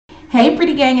Hey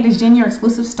pretty gang, it is Jen, your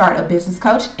exclusive startup business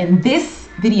coach, and this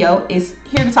video is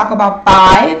here to talk about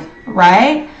five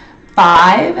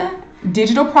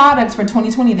digital products for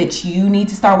 2020 that you need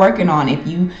to start working on if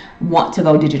you want to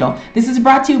go digital. This is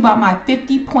brought to you by my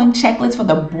 50-point checklist for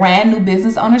the brand new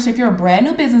business owner. So if you're a brand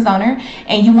new business owner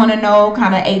and you want to know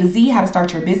kind of A to Z how to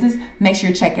start your business, make sure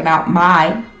you're checking out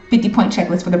my 50-point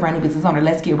checklist for the brand new business owner.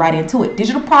 Let's get right into it.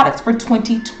 Digital products for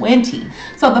 2020.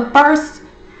 So the first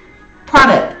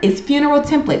product is funeral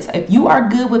templates. If you are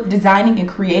good with designing and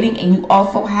creating, and you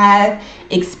also have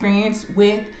experience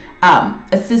with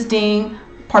assisting,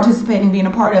 participating, being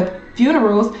a part of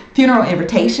funerals, funeral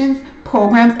invitations,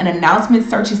 programs, and announcement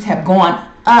searches have gone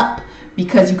up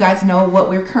because you guys know what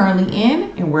we're currently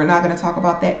in, and we're not going to talk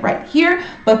about that right here,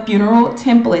 but funeral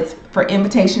templates for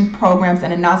invitation programs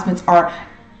and announcements are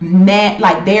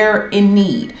they're in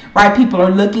need, right? People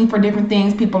are looking for different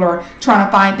things. People are trying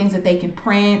to find things that they can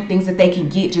print, things that they can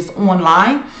get just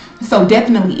online. So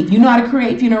definitely, if you know how to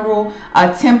create funeral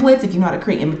templates, if you know how to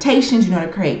create invitations, you know how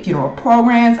to create funeral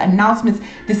programs, announcements,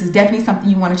 this is definitely something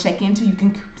you want to check into. You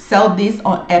can sell this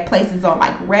at places on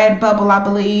like Redbubble, I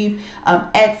believe,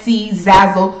 Etsy,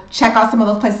 Zazzle. Check out some of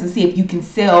those places to see if you can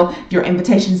sell your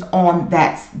invitations on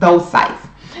those sites.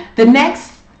 The next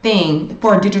thing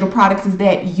for digital products is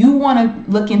that you want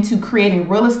to look into creating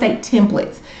real estate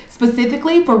templates.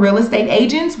 Specifically for real estate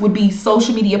agents would be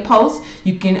social media posts.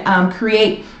 You can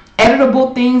create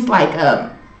editable things like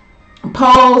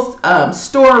posts,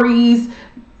 stories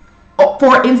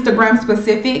for Instagram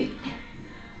specific.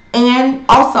 And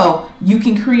also you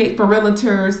can create for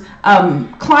realtors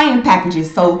client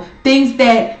packages, so things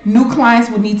that new clients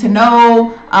would need to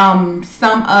know,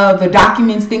 some of the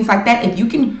documents, things like that. If you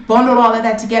can bundle all of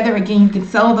that together, again, you can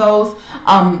sell those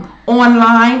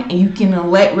online, and you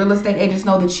can let real estate agents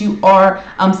know that you are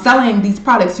selling these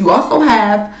products. You also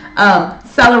have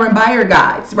seller and buyer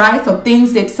guides, right? So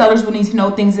things that sellers will need to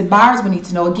know, things that buyers will need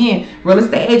to know. Again, real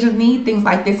estate agents need things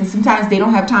like this, and sometimes they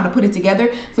don't have time to put it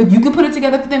together. So if you can put it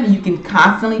together for them and you can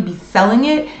constantly be selling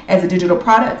it as a digital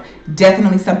product,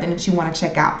 definitely something that you want to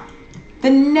check out. The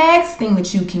next thing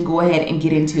that you can go ahead and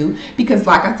get into, because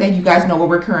like I said, you guys know what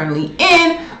we're currently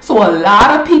in, so a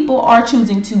lot of people are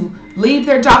choosing to leave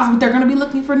their jobs, but they're going to be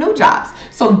looking for new jobs.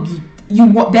 So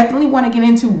you definitely want to get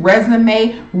into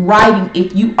resume writing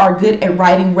if you are good at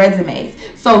writing resumes.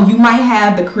 So you might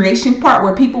have the creation part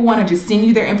where people want to just send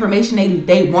you their information.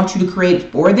 They want you to create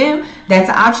it for them. That's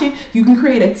an option. You can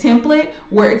create a template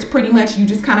where it's pretty much you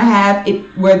just kind of have it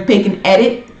where they can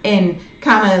edit and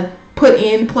kind of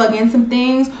plug in some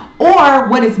things. Or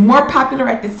what is more popular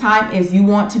at this time is you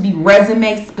want to be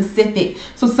resume specific.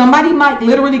 So somebody might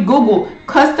literally Google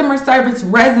customer service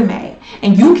resume,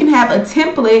 and you can have a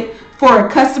template for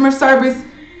a customer service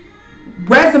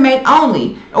resume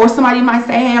only. Or somebody might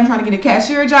say, hey, I'm trying to get a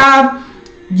cashier job.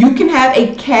 You can have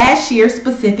a cashier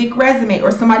specific resume. Or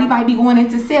somebody might be going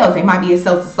into sales. They might be a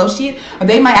sales associate, or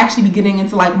they might actually be getting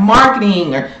into like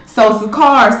marketing or sales of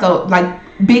cars. So like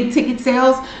big ticket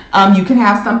sales, you can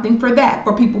have something for that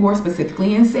for people who are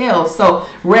specifically in sales. So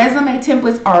resume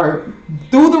templates are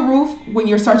through the roof when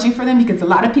you're searching for them, because a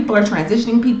lot of people are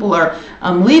transitioning. People are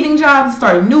leaving jobs,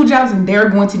 starting new jobs, and they're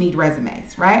going to need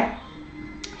resumes, right?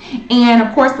 And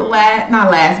of course,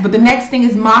 the next thing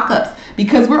is mock-ups.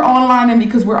 Because we're online and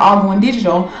because we're all going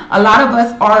digital, a lot of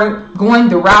us are going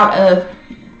the route of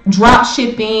drop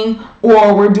shipping,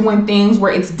 or we're doing things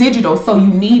where it's digital. So you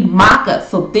need mock-ups.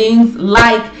 So things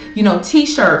like, you know,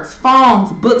 t-shirts,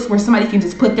 phones, books, where somebody can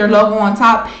just put their logo on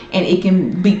top and it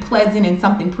can be pleasant and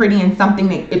something pretty and something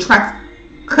that attracts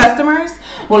customers.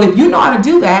 Well, if you know how to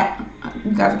do that,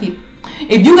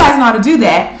 if you guys know how to do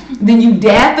that, then you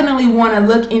definitely want to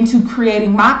look into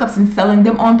creating mock-ups and selling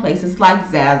them on places like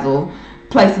Zazzle,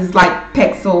 places like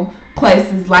Pexel,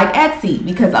 places like Etsy,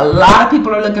 because a lot of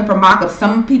people are looking for mock-ups.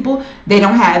 Some people, they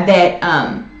don't have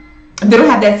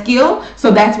that skill, so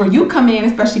that's where you come in,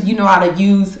 especially if you know how to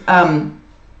use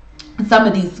some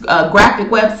of these graphic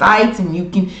websites, and you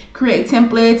can create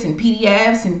templates and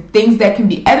PDFs and things that can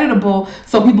be editable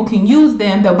so people can use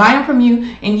them. They'll buy them from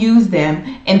you and use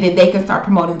them, and then they can start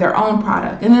promoting their own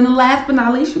product. And then the last but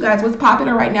not least, you guys, what's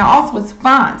popular right now also is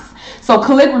fonts. So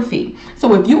calligraphy.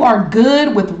 So if you are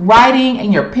good with writing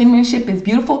and your penmanship is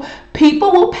beautiful,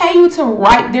 people will pay you to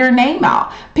write their name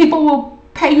out. People will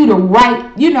pay you to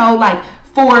write, you know, like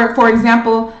for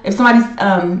example, if somebody's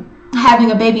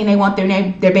having a baby and they want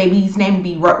their baby's name to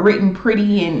be written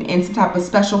pretty in some type of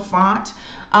special font,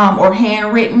 or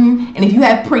handwritten, and if you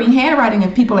have pretty handwriting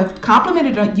and people have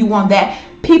complimented you on that,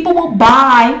 people will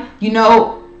buy, you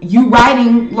know, you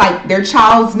writing like their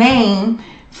child's name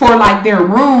for like their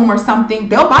room or something.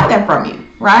 They'll buy that from you.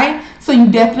 right? So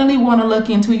you definitely want to look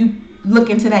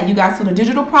into that, you guys. So the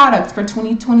digital products for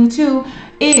 2022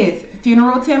 is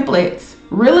funeral templates,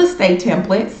 real estate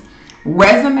templates,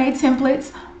 resume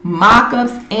templates,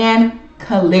 mock-ups, and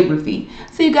calligraphy.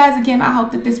 So you guys, again, I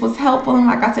hope that this was helpful, and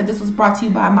like I said, this was brought to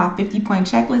you by my 50-point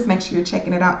checklist. Make sure you're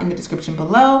checking it out in the description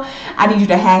below. I need you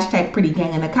to hashtag pretty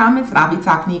gang in the comments, and I'll be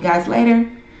talking to you guys later.